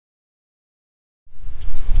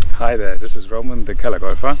Hi there, this is Roman the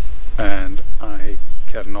Kellergolfer, and I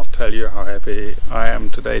cannot tell you how happy I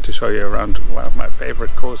am today to show you around one of my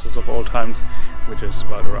favorite courses of all times, which is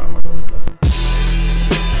Valderama Golf Club.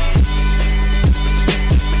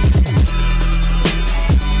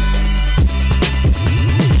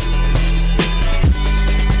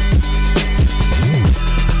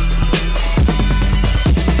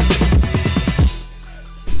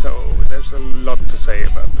 There's a lot to say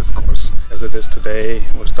about this course. As it is today,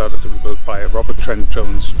 it was started to be built by Robert Trent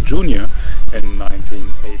Jones Jr. in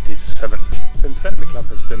 1987. Since then the club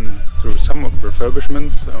has been through some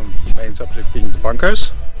refurbishments, main subject being the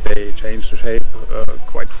bunkers. They change the shape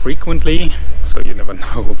quite frequently, so you never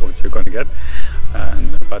know what you're going to get.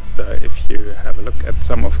 But if you have a look at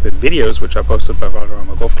some of the videos which are posted by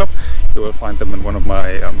Valderama Golf Club, you will find them in one of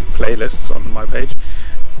my playlists on my page.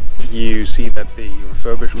 You see that the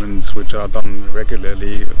refurbishments, which are done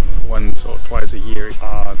regularly once or twice a year,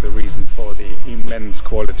 are the reason for the immense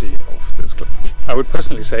quality of this club. I would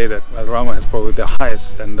personally say that Valderama has probably the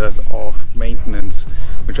highest standard of maintenance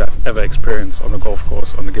which I've ever experienced on a golf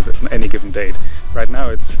course on any given date. Right now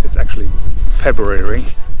it's actually February,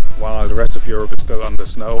 while the rest of Europe is still under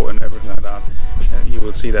snow and everything like that. You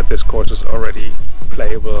will see that this course is already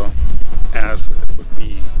playable as it would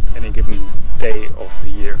be any given day of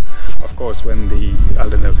the year. Of course, when the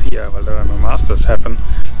Andalucia Valderrama Masters happen,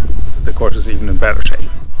 the course is even in better shape.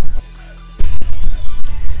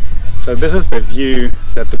 So this is the view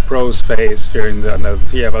that the pros face during the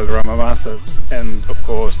Andalucia Valderrama Masters and of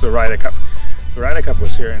course the Ryder Cup. The Ryder Cup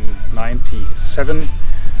was here in '97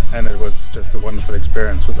 and it was just a wonderful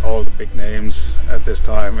experience with all the big names at this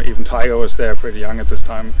time. Even Tiger was there, pretty young at this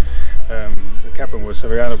time. The captain was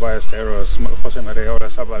Sergio Garcia, Jose Maria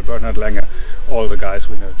Sabal, Bernhard Langer. All the guys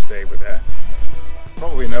we know today were there.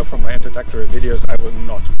 Probably know from my introductory videos I will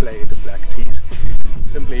not play the black tees,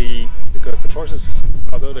 simply because the course is,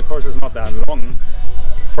 although the course is not that long,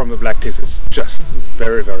 from the black tees it's just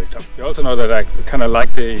very tough. You also know that I kind of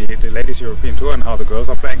like the ladies European Tour and how the girls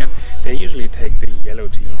are playing it. They usually take the yellow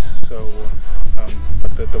tees, so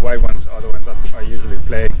but the white ones are the ones that I usually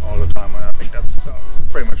play all the time, and I think that's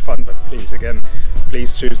pretty much fun. But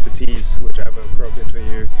please choose the tees whichever appropriate to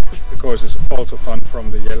you. The course is also fun from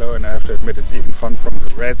the yellow, and I have to admit it's even fun from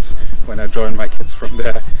the reds when I join my kids from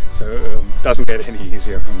there, so it doesn't get any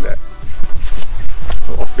easier from there.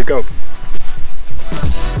 So off we go.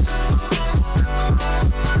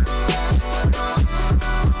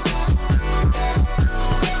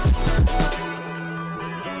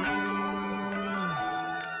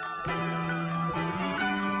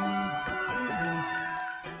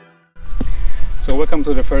 So welcome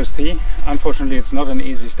to the first tee. Unfortunately it's not an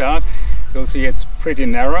easy start. You'll see it's pretty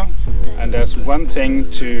narrow, and there's one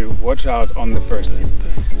thing to watch out on the first tee.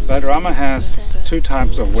 Valderama has two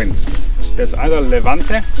types of winds. There's either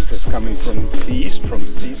Levante, which is coming from the east, from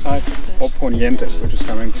the seaside, or Poniente, which is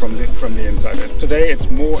coming from the inside. Today it's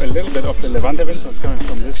more a little bit of the Levante wind, so it's coming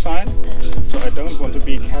from this side. So I don't want to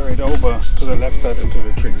be carried over to the left side into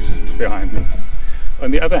the trees behind me. On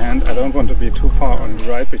the other hand, I don't want to be too far on the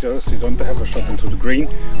right because you don't have a shot into the green,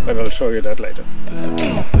 but I'll show you that later.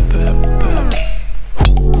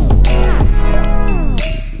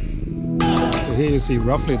 So here you see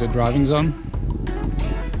roughly the driving zone.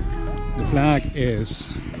 The flag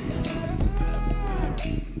is,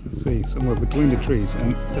 let's see, somewhere between the trees,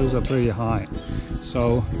 and those are pretty high.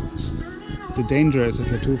 So the danger is if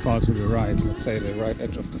you're too far to the right, let's say the right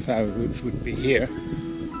edge of the fairway, which would be here,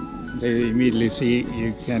 they immediately see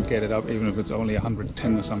you can't get it up, even if it's only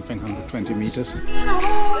 110 or something, 120 meters.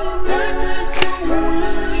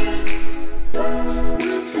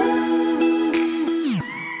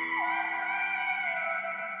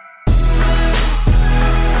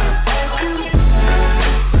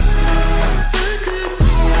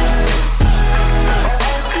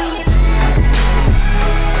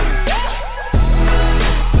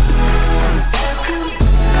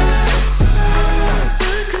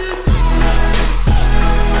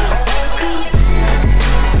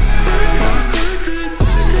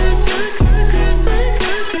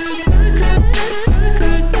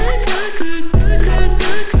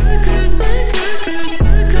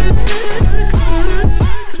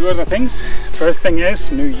 Things. First thing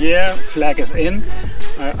is, new year, flag is in.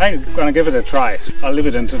 I'm gonna give it a try. I'll leave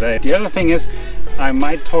it in today. The other thing is, I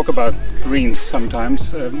might talk about greens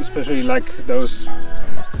sometimes, especially like those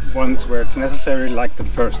ones where it's necessary, like the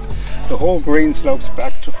first. The whole green slopes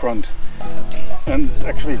back to front. and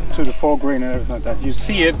actually to the foregreen and everything like that. You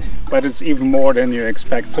see it, but it's even more than you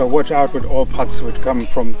expect. So watch out with all putts which come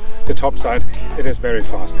from the top side. It is very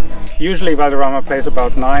fast. Usually Valderama plays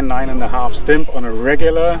about 9.5 stimp on a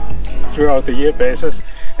regular throughout the year basis,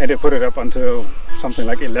 and they put it up until something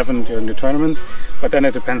like 11 during the tournaments. But then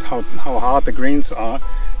it depends how hard the greens are,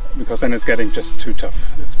 because then it's getting just too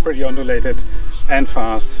tough. It's pretty undulated and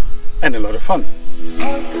fast and a lot of fun.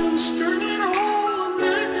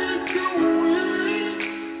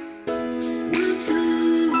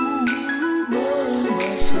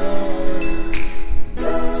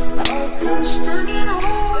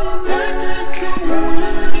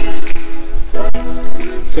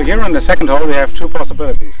 So here on the second hole we have two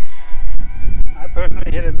possibilities. I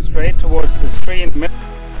personally hit it straight towards the screen middle,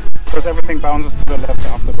 because everything bounces to the left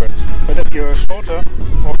afterwards. But if you're shorter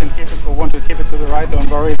or can keep it, or want to keep it to the right, don't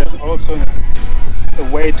worry, there's also a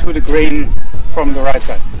way to the green from the right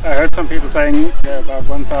side. I heard some people saying there are about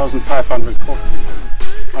 1,500 cork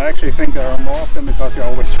trees. I actually think there are more of them, because you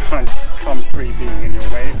always find some tree being in your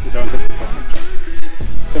way if you don't hit the perfect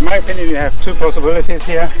shot. So in my opinion you have two possibilities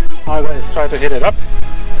here. Either is try to hit it up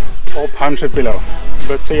or punch it below.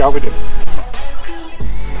 Let's see how we do.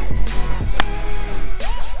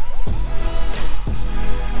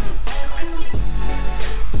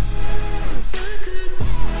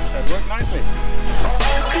 That worked nicely.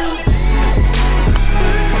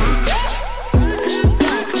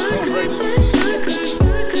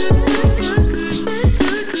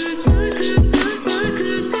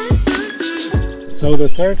 So the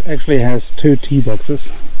third actually has two tee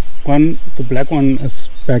boxes. One, the black one is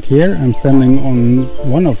back here. I'm standing on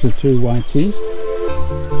one of the two white tees.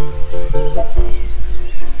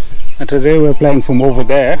 And today we're playing from over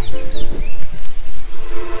there.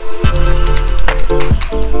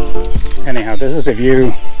 Anyhow, this is a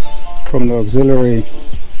view from the auxiliary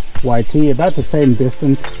white tee, about the same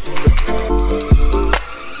distance.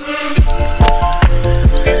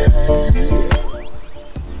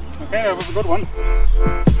 Okay, that was a good one.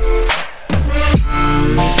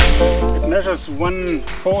 It measures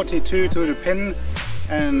 142 to the pin,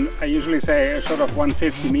 and I usually say a shot of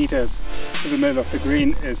 150 meters to the middle of the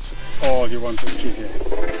green is all you want to achieve here.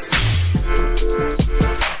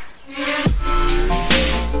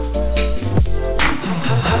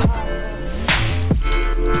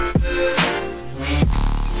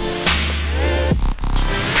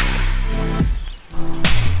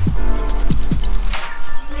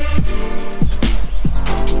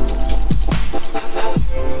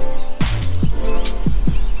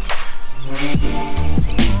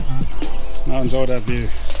 Enjoy that view.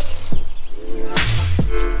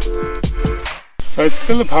 So it's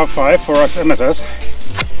still a par 5 for us amateurs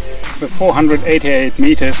with 488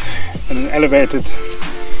 meters and an elevated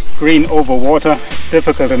green over water. It's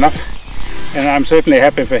difficult enough, and I'm certainly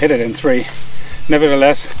happy if I hit it in 3.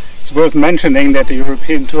 Nevertheless, it's worth mentioning that the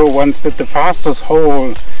European Tour once did the fastest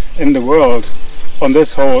hole in the world on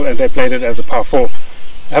this hole, and they played it as a par 4.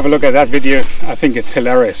 Have a look at that video. I think it's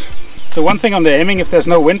hilarious. So one thing on the aiming, if there's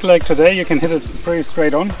no wind like today, you can hit it pretty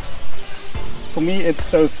straight on. For me it's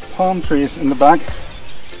those palm trees in the back,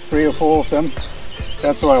 3 or 4 of them.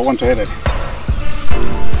 That's where I want to hit it.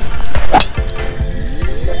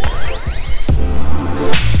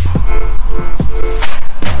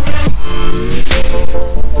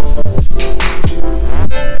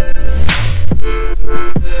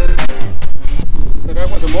 So that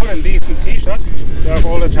was a more than decent tee shot. You have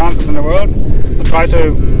all the chances in the world to try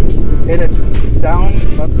to hit it down,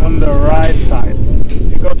 but on the right side.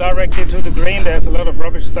 If you go directly to the green, there's a lot of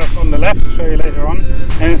rubbish stuff on the left, I'll show you later on.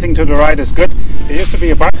 Anything to the right is good. There used to be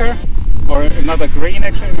a bunker, or another green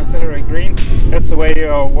actually, an auxiliary green. That's the way you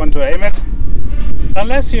want to aim it.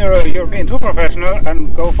 Unless you're a European Tour professional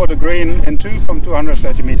and go for the green in 2 from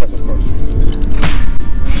 230 meters, of course.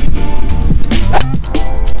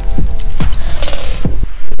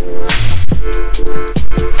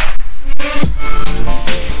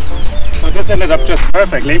 This ended up just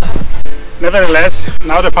perfectly. Nevertheless,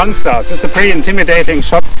 now the fun starts. It's a pretty intimidating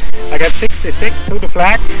shot. I get 66 to the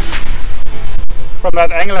flag. From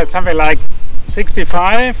that angle it's something like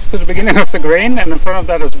 65 to the beginning of the green, and in front of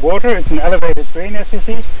that is water. It's an elevated green, as you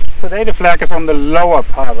see. Today the flag is on the lower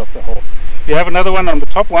part of the hole. We have another one on the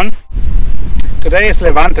top one. Today is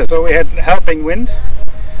Levante, so we had helping wind.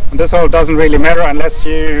 And this hole doesn't really matter unless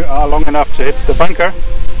you are long enough to hit the bunker.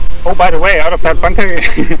 Oh, by the way, out of that bunker,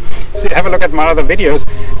 see, have a look at my other videos.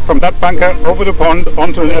 From that bunker over the pond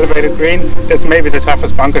onto an elevated green, that's maybe the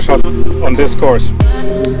toughest bunker shot on this course.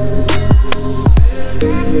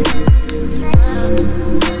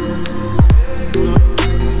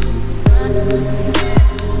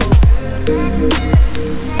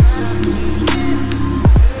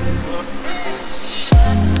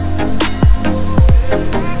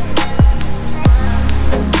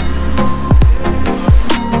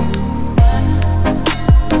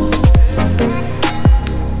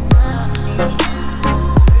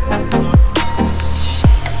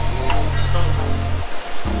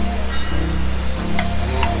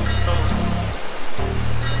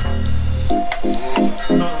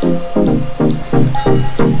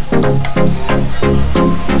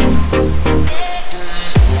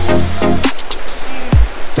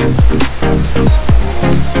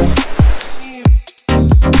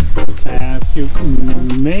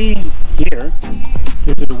 may hear,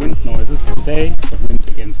 due to the wind noises, today the wind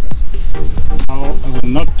against us. So I will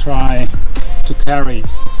not try to carry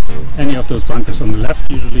any of those bunkers on the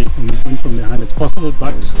left. Usually from wind from behind it's possible,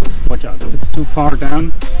 but watch out, if it's too far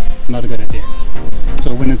down, not a good idea.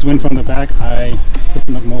 So when it's wind from the back, I put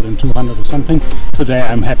not more than 200 or something. Today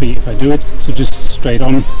I'm happy if I do it, so just straight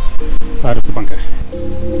on out of the bunker.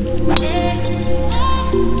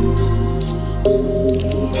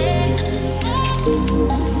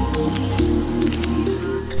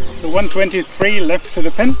 So 123 left to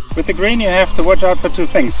the pin. With the green you have to watch out for two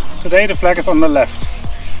things. Today the flag is on the left,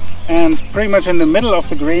 and pretty much in the middle of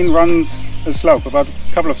the green runs a slope about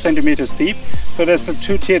a couple of centimeters deep. So there's a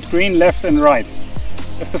two-tiered green, left and right.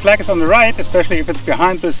 If the flag is on the right, especially if it's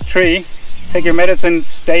behind this tree, take your medicine,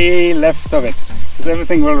 stay left of it, because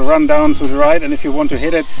everything will run down to the right, and if you want to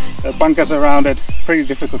hit it, bunkers around it, pretty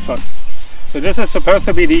difficult shot. So this is supposed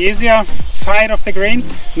to be the easier side of the green.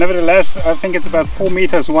 Nevertheless, I think it's about 4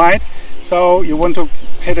 meters wide, so you want to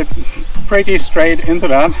hit it pretty straight into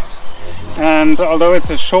that. And although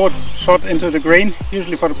it's a short shot into the green,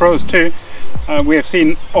 usually for the pros too, we have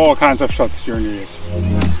seen all kinds of shots during the years.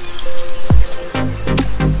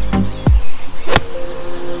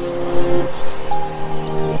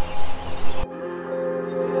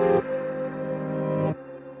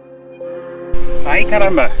 Ay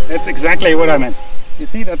caramba, that's exactly what I meant. You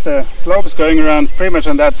see that the slope is going around pretty much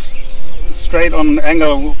on that straight on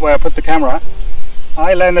angle where I put the camera.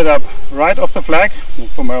 I landed up right off the flag,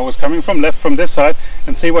 from where I was coming from, left from this side,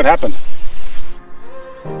 and see what happened.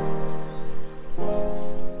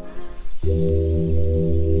 I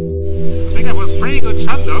think that was a pretty good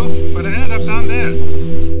shot though, but I ended up down there.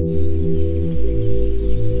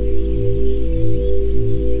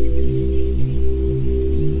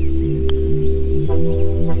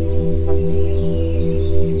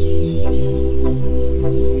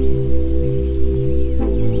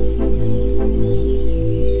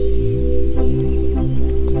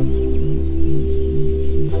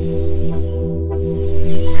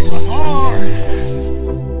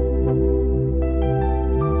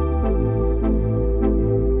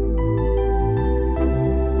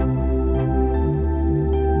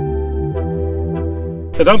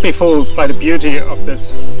 So don't be fooled by the beauty of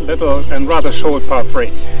this little and rather short par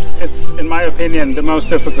 3. It's, in my opinion, the most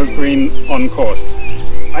difficult green on course.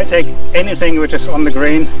 I take anything which is on the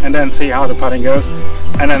green and then see how the putting goes,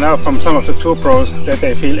 and I know from some of the tour pros that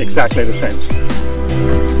they feel exactly the same.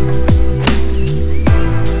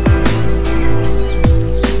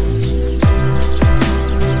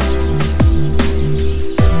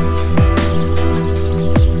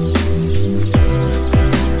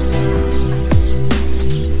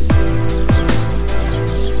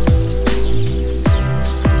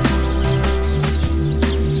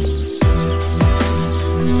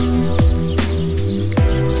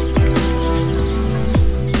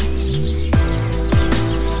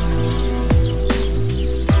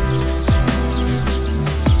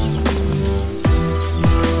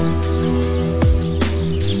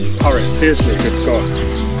 Seriously a good score.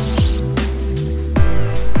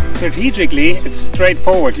 Strategically, it's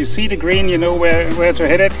straightforward. You see the green, you know where to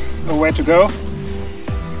hit it or where to go.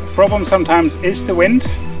 The problem sometimes is the wind.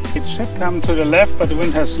 It should come to the left, but the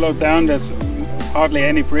wind has slowed down. There's hardly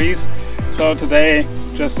any breeze. So today,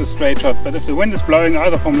 just a straight shot. But if the wind is blowing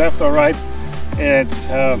either from left or right, it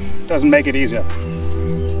doesn't make it easier.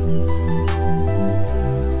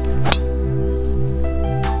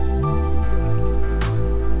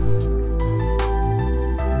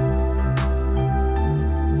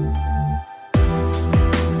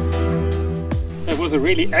 It was a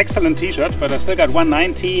really excellent tee shot, but I still got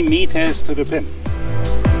 190 meters to the pin.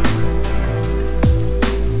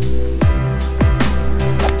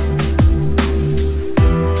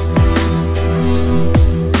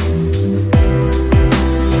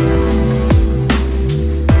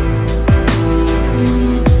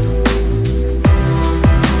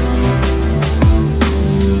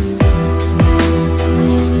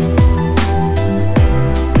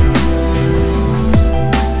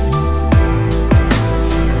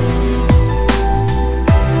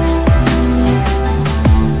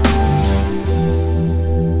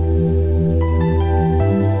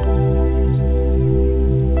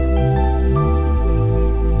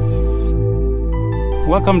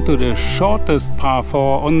 Welcome to the shortest par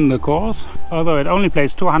 4 on the course. Although it only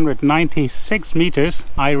plays 296 meters,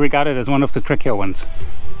 I regard it as one of the trickier ones.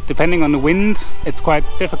 Depending on the wind, it's quite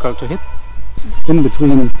difficult to hit in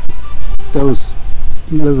between those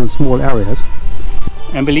little small areas.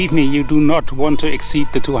 And believe me, you do not want to exceed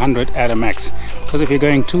the 200 at a max, because if you're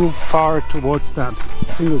going too far towards that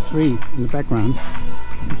single tree in the background,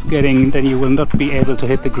 then you will not be able to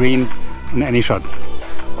hit the green on any shot.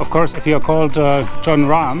 Of course, if you're called John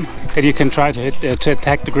Rahm, then you can try to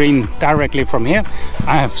attack the green directly from here.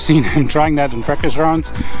 I have seen him trying that in practice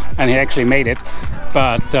rounds, and he actually made it.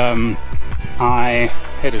 But I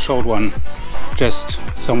hit a short one just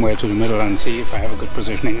somewhere to the middle and see if I have a good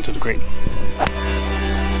positioning into the green.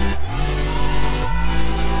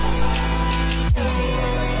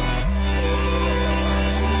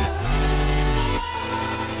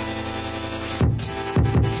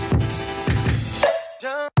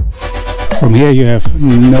 From here you have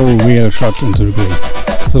no real shot into the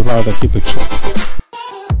green, so rather keep it short.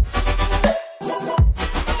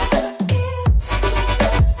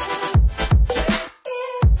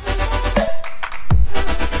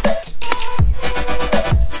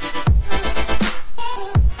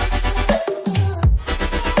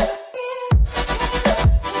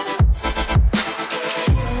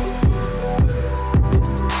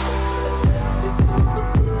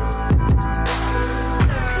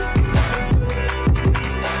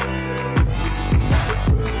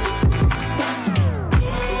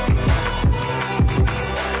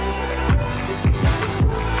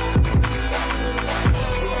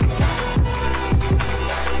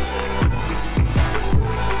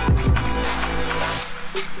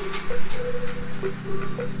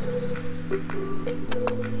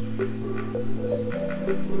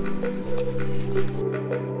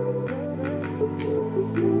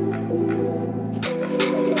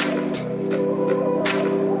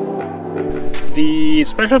 The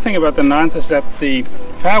special thing about the nines is that the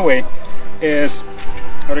fairway is,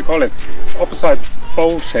 how do you call it, opposite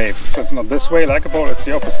bowl shape. So it's not this way like a bowl, it's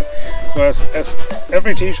the opposite. So as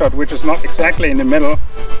every tee shot, which is not exactly in the middle,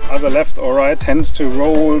 either left or right, tends to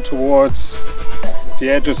roll towards the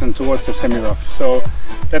edges and towards the semi-rough. So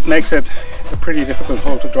that makes it a pretty difficult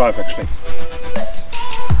hole to drive actually.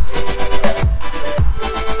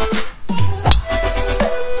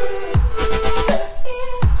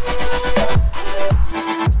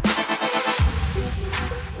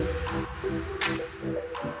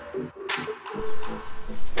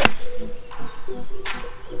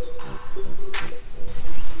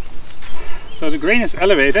 So the green is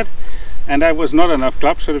elevated, and that was not enough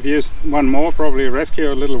club. Should have used one more, probably a rescue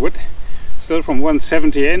or a little wood. Still from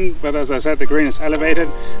 170 in, but as I said, the green is elevated,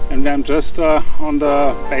 and I'm just on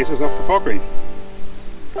the basis of the foregreen.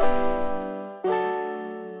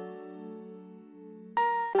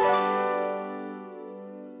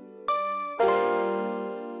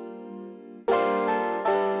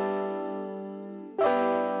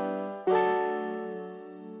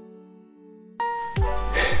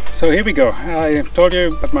 So here we go. I told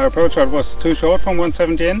you that my approach shot was too short from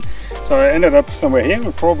 170 in, so I ended up somewhere here.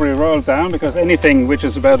 We'll probably roll down, because anything which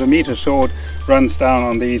is about a meter short runs down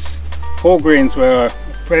on these four greens, where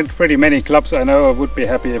pretty many clubs I know would be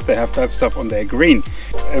happy if they have that stuff on their green.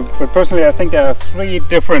 But personally I think there are three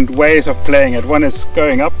different ways of playing it. One is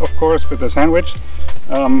going up, of course, with the sandwich,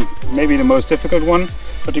 maybe the most difficult one.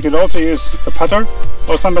 But you could also use a putter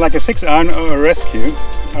or something like a 6-iron or a rescue,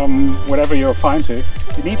 whatever you're fine to.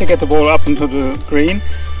 You need to get the ball up into the green,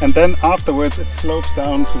 and then afterwards it slopes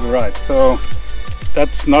down to the right. So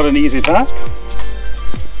that's not an easy task.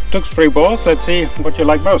 Took 3 balls, let's see what you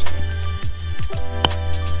like most.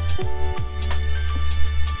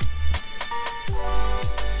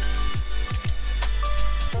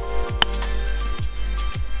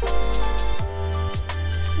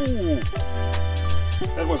 Ooh.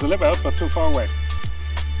 That was a lip out, but too far away.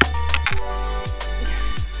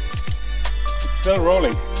 It's still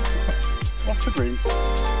rolling off the green.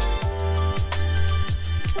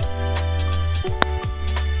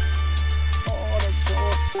 Oh, that's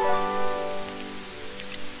short.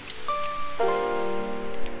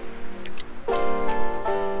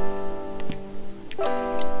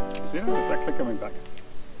 See, it's actually coming back.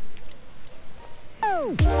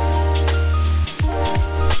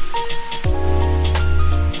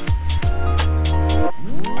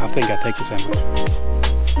 I think I take the sandwich.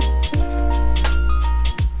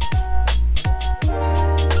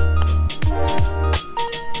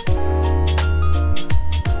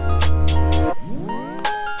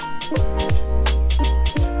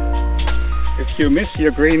 If you miss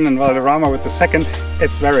your green in Valderama with the second,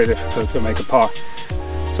 it's very difficult to make a par.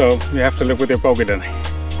 So you have to live with your bogey then.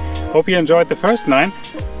 Hope you enjoyed the first 9,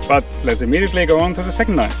 but let's immediately go on to the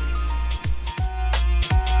second 9.